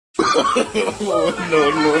No, no,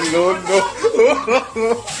 no, no.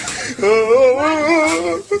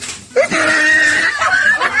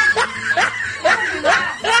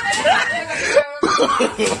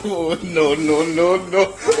 No, no, no, no.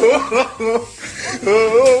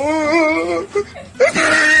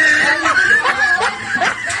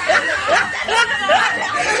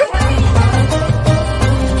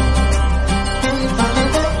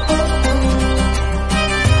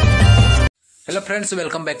 Hello friends,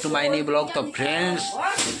 welcome bank two माय new blog. तो friends,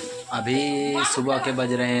 अभी सुबह के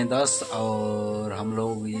बज रहे हैं 10 और हम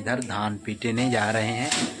लोग इधर धान पीटने जा रहे हैं।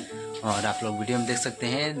 और आप लोग वीडियो में देख सकते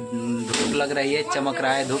हैं धूप लग रही है, चमक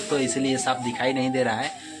रहा है धूप, तो इसलिए साफ दिखाई नहीं दे रहा है।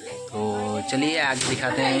 तो चलिए आगे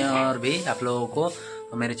दिखाते हैं और भी आप लोगों को।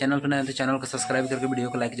 तो मेरे चैनल पर नए तो चैनल को सब्सक्राइब करके वीडियो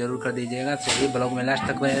को लाइक जरूर कर दीजिएगा। चलिए ब्लॉग में लास्ट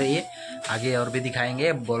तक बने रहिए, आगे और भी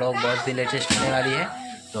दिखाएंगे। ब्लॉग बहुत ही लेटेस्ट होने वाली है।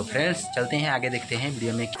 तो फ्रेंड्स चलते हैं आगे, देखते हैं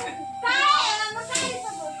वीडियो में।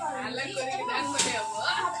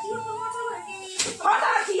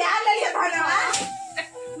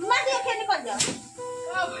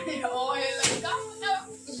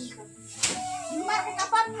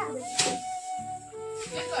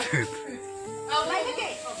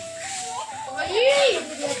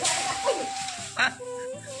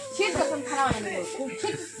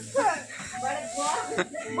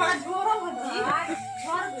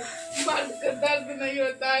 दर्द नहीं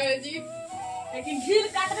होता है जी, लेकिन दिल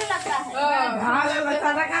काटने लगता है।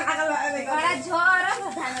 बड़ा जोर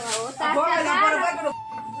होता है वो ना,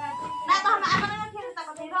 तो हम अपना खेलता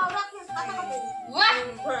करते रो खेलता करते वाह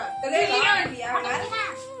चले लिया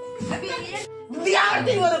अभी दिया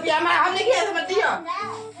 ₹3 मैं हमने खेल मत दिया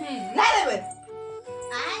ले ले बे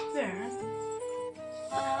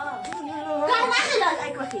का ना ले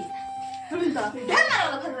लाइक होती तुम तो ढेर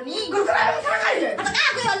मारो खरनी गुरगुरा में खा खाई है तो आ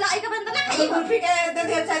गई अल्लाह एक बंदा ना एक रुपए के दे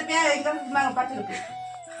दे ₹4 एकदम मांग ₹5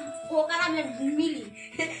 वो करा में मिली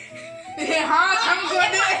हां हम को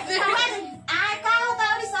दे आ का होता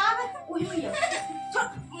है सब ओही हुई है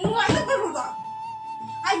मुंह से पर होगा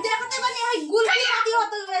आई देखते बने आई गुलकी खाती हो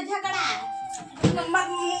तो झगड़ा मत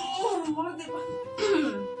मोर दे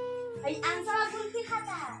आई आंसर गुलकी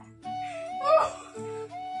खाता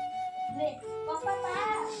ले पापा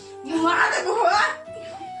मार दे बुआ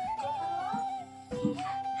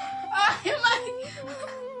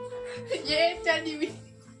ये चली भी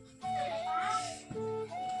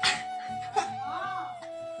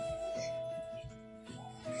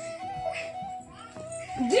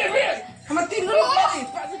हम 3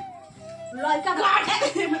 लड़का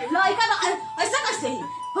ऐसा कैसे ही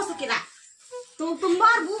हो सकेला? तुम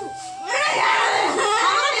मार बू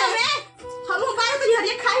हम बारे तो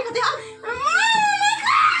हरिया खाए खाते हम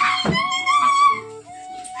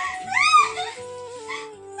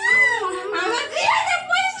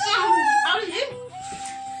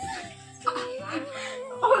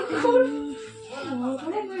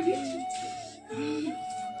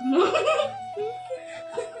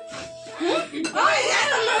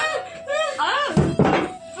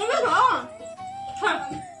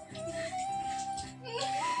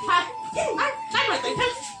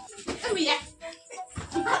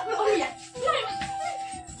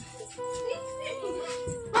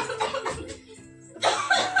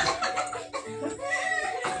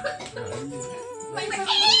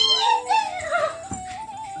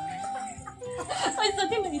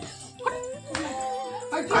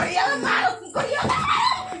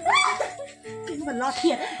latthi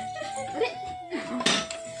है। अरे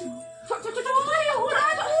छोटे मारे हो रहा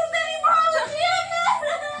है तो मेरी बात है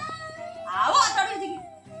आओ तड़े जी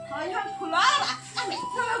हाय हम खुला रास्ता में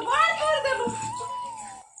बाहर कर दे लो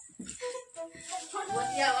छोड़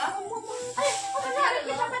बतिया वा अरे अरे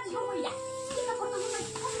के पापा जी हो या क्या करता हूं मैं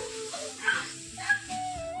इसको का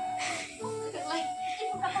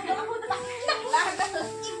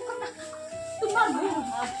तो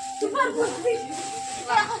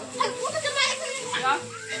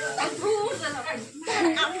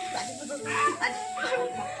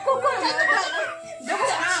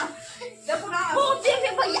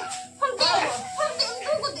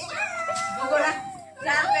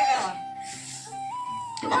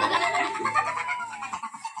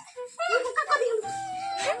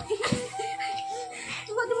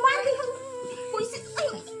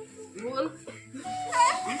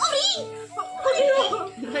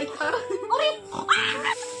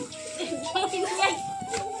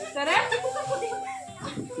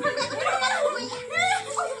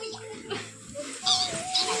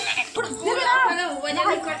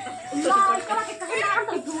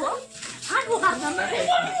बहुत ना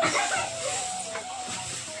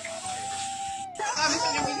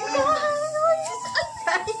तुम्हार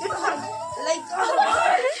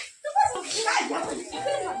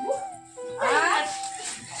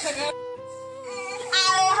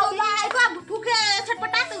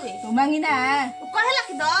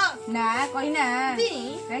ना कोई ना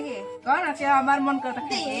देखे कौन क्या हमार मन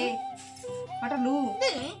करता है हटलू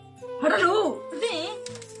दे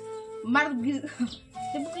मार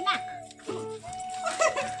ते बुकी ना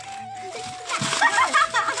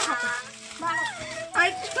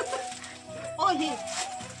ओए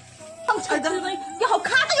हम चल भाई ये हो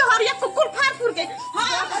खाता यो हरिया कुकुर फाड़ फुर के हां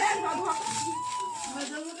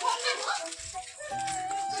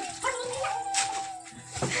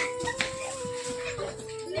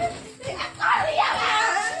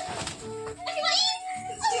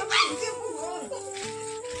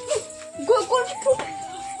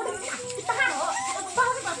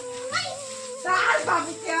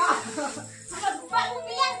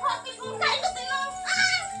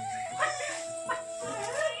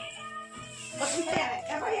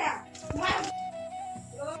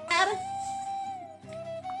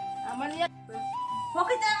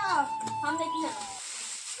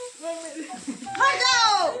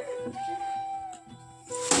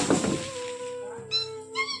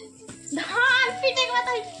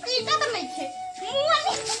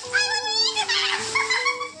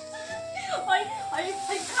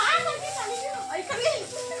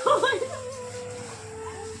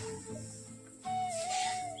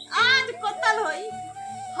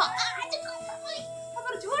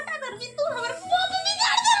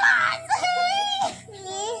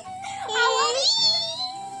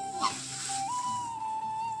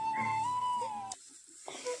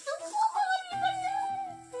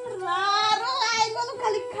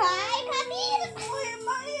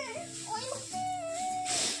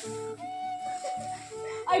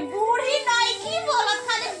बूढ़ी नहीं की बोलत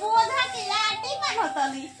खाली बोधा के आटी मन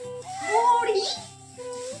होतली बूढ़ी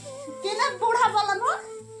केना बूढ़ा बोलन हो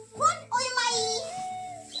कौन ओय माई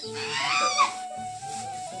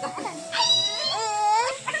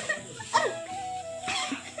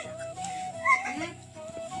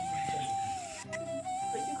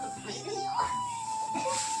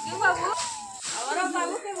क्यों बाबू और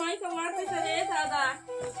बाबू के माई को मार पे चले दादा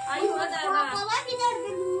आई हो दादा बाबा की डर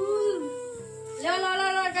लो लो लो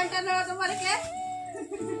लो घंटा लो तुम्हारे के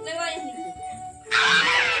ले वो यहीं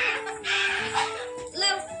ले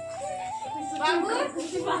बाबू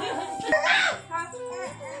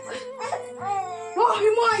ओह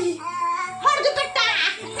माई हर जो कट्टा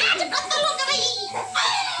आज कत्ता लो के भाई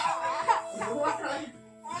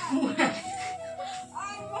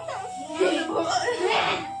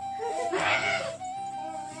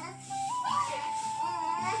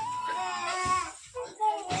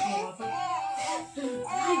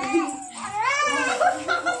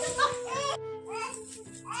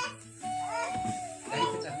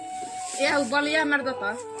बलिया मार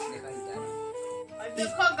देता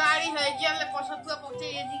देखो गाड़ी है जेल ले पसतुआ पहुंचे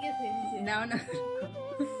ये जी के थे ना ना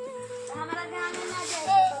हमारा गांव में ना जाए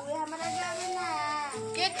तो हमारा गांव में ना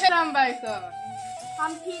के खराम भाई को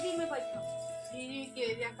हम फ्री में बैठो फ्री के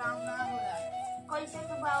या काम ना हो रहा कैसे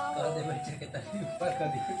तो बाबा कर दे बैठे के तनी ऊपर कर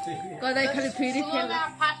दे खाली फ्री खेल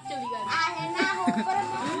फास्ट चली गई आहे ना हो पर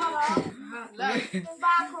मत बाबा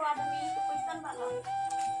बाप हो आदमी तो पैसा वाला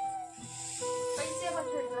पैसे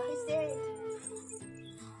बचो पैसे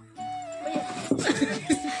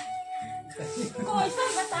कोई सब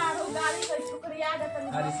बता रहा हूँ गाड़ी कोई शुक्रिया देता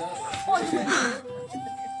नहीं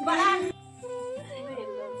बड़ा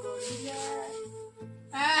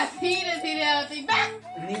धीरे धीरे आती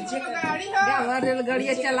नीचे गाड़ी है हमारे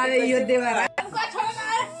गाड़ियाँ चला रही है देवर उनका छोड़ना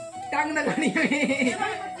है टांग ना गाड़ी में ये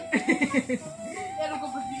रुको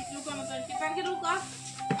ना तो कितना के रुका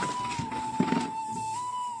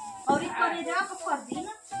और इस पर जा को कर दी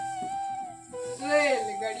ना ले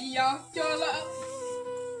गाड़ियाँ चला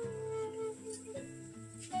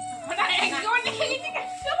बड़ा एक दो नहीं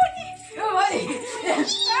क्या भाई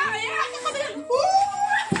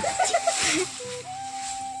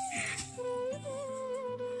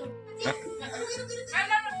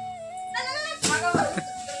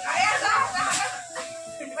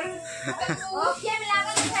ओके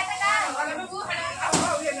मिलाकर दिखाता का अरे वो खड़ा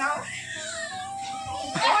हो गया ना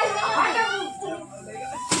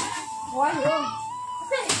ओए हो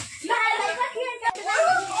ला का खेल क्या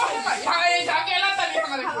ये जाके ला तनी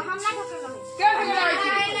हमारे हम ना क्या ना ना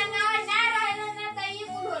तई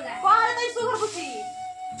पुल होला कौन तई सुगर बुची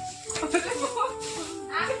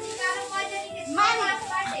आप निकालो मजे के मारी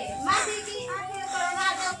मारी की आंखें कोरोना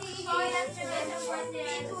दो की कोई लक्षण पहुंचे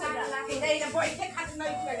के दे बैठे खात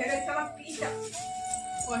नहीं करे सब पीछा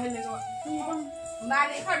ओहे लेगो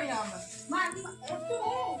मारे खड़ी हम मार दी तू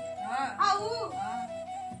हां आऊ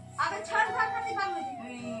अब छड़ था खाती बाल में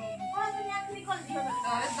कौन दुनिया आखिरी खोल दी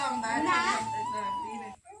एकदम ना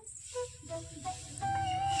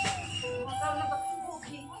मतलब ना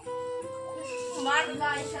भूखी मार ला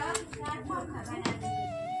ऐसा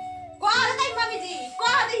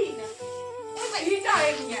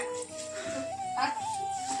nya.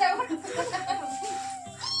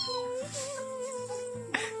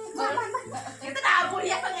 Itu dah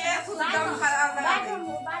boleh apa ni? Sudah makan apa?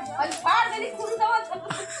 Baru jadi kurus awak.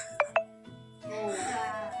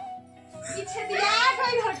 इच्छे दिया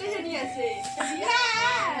कोई घटे से नहीं ऐसे दिया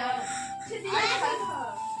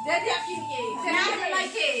दे दिया किन के ना लाई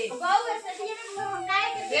के बाबू ऐसे दिए में मंगाए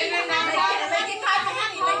के दे ना लेके खा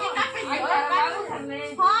नहीं लेके ना पे बाबू घर में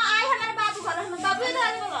हां आए हमारे बाबू घर में बाबू इधर आ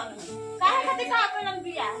बोला काहे खातिर का अपन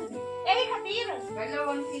बिया यही खातिर पहले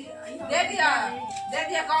उनकी दे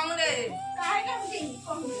दिया कौन ले काहे का दी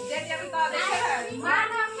दे दिया तो देखे मां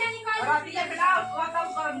ना क्या निकाल रातिया बेटा को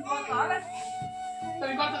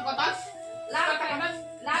तो कता लाग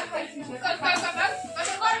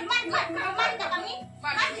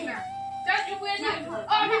चल चुप है ना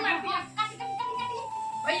और भी मार दिया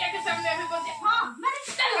भैया के सामने अभी बोलते हां मैंने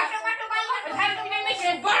चल काटो भाई धान पीने नहीं खे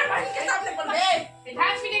बड़ भाई के सामने बोल ए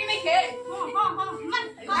धान पीने नहीं खे हां मन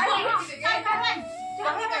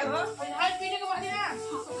धान पीने को बोल ना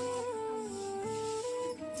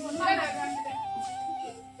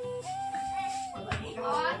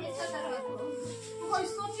और ये सब कोई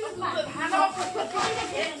सोच मत धान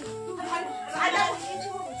राजा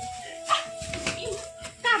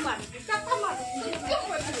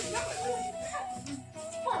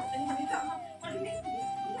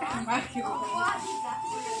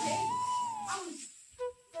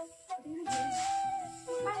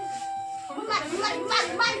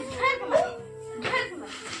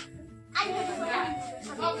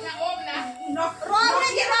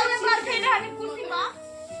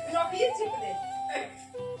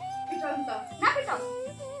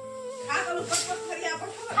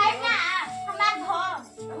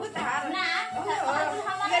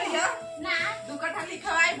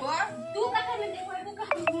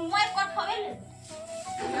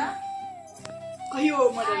कहियो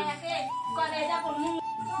मदन आया के कलेजा बोलू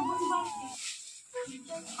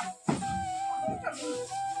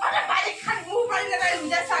अरे बाजी खान मुंह पर लगा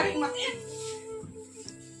मुझे सारी मत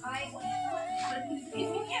आई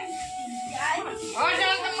और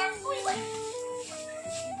जान मत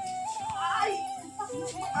आई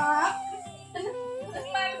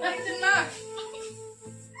ना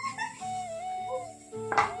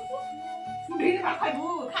भीड़ में खाइबू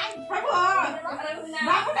खाइबू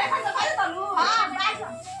बाबू देखा तो खाइ तलू हां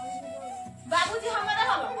बाबूजी हमरा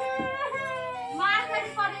हलो मार कर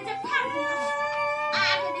करे जे फाड़ दे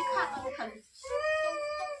आगे दिखा तो खाली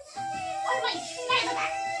ओए भाई नहीं बता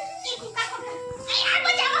ई कुका को आई आ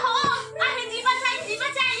बचाओ हो आगे जीवन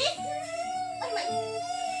चाहिए ओए भाई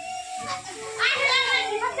आगे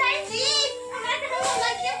जीवन चाहिए जी हमरा तो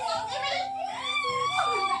लग गया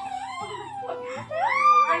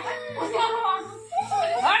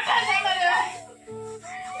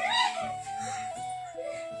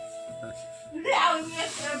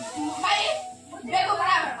ओए भाई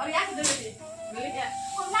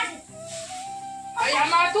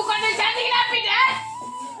तू करने चाहती ना पीटे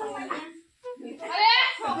अरे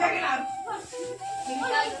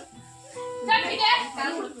चल पीटे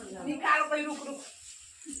निकाल कोई रुक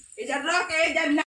इधर रख इधर